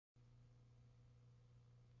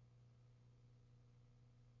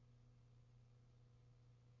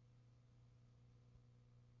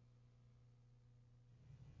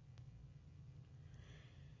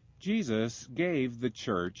Jesus gave the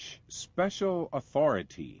church special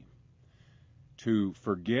authority to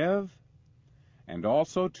forgive and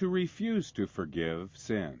also to refuse to forgive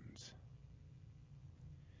sins.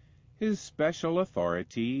 His special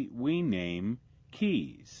authority we name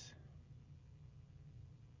keys.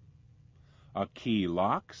 A key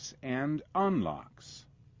locks and unlocks.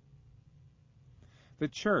 The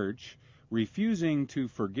church refusing to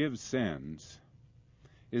forgive sins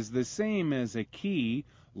is the same as a key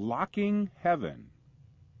locking heaven.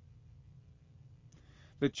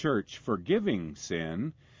 The church forgiving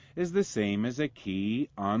sin is the same as a key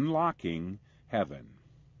unlocking heaven.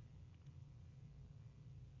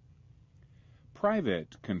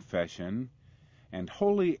 Private confession and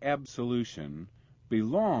holy absolution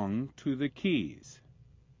belong to the keys.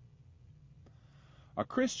 A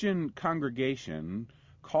Christian congregation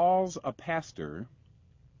calls a pastor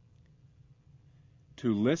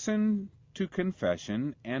to listen to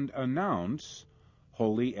confession and announce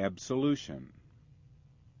holy absolution.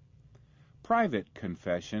 Private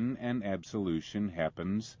confession and absolution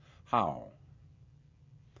happens how?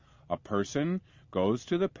 A person goes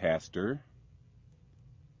to the pastor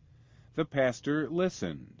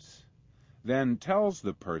listens, then tells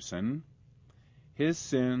the person his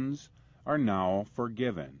sins are now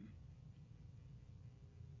forgiven.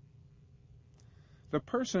 The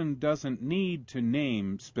person doesn't need to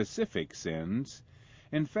name specific sins.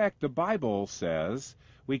 In fact, the Bible says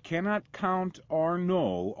we cannot count or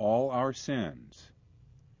know all our sins.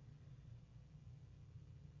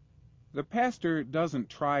 The pastor doesn't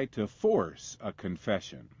try to force a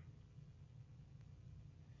confession.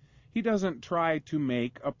 He doesn't try to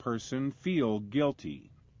make a person feel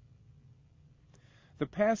guilty. The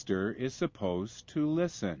pastor is supposed to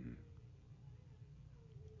listen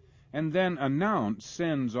and then announce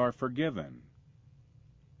sins are forgiven.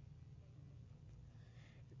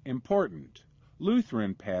 Important.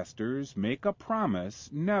 Lutheran pastors make a promise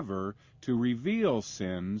never to reveal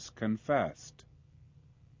sins confessed.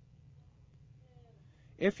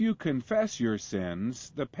 If you confess your sins,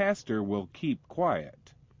 the pastor will keep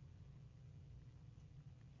quiet.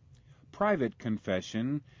 Private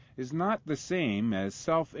confession is not the same as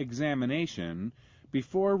self-examination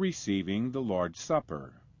before receiving the Lord's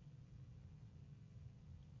Supper.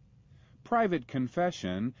 Private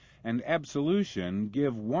confession and absolution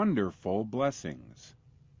give wonderful blessings.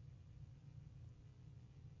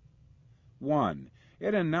 1.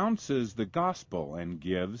 It announces the gospel and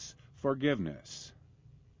gives forgiveness.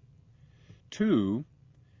 2.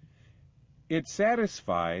 It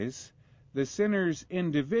satisfies the sinner's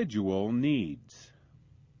individual needs.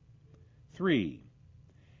 3.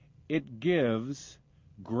 It gives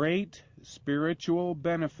great spiritual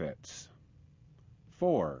benefits.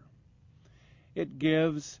 4. It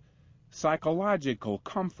gives psychological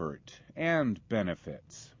comfort and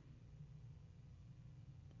benefits.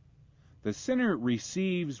 The sinner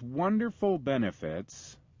receives wonderful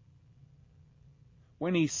benefits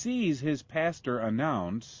when he sees his pastor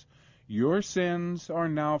announce, "Your sins are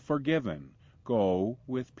now forgiven. Go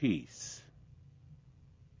with peace."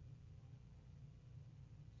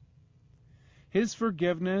 His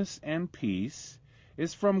forgiveness and peace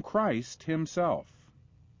is from Christ himself.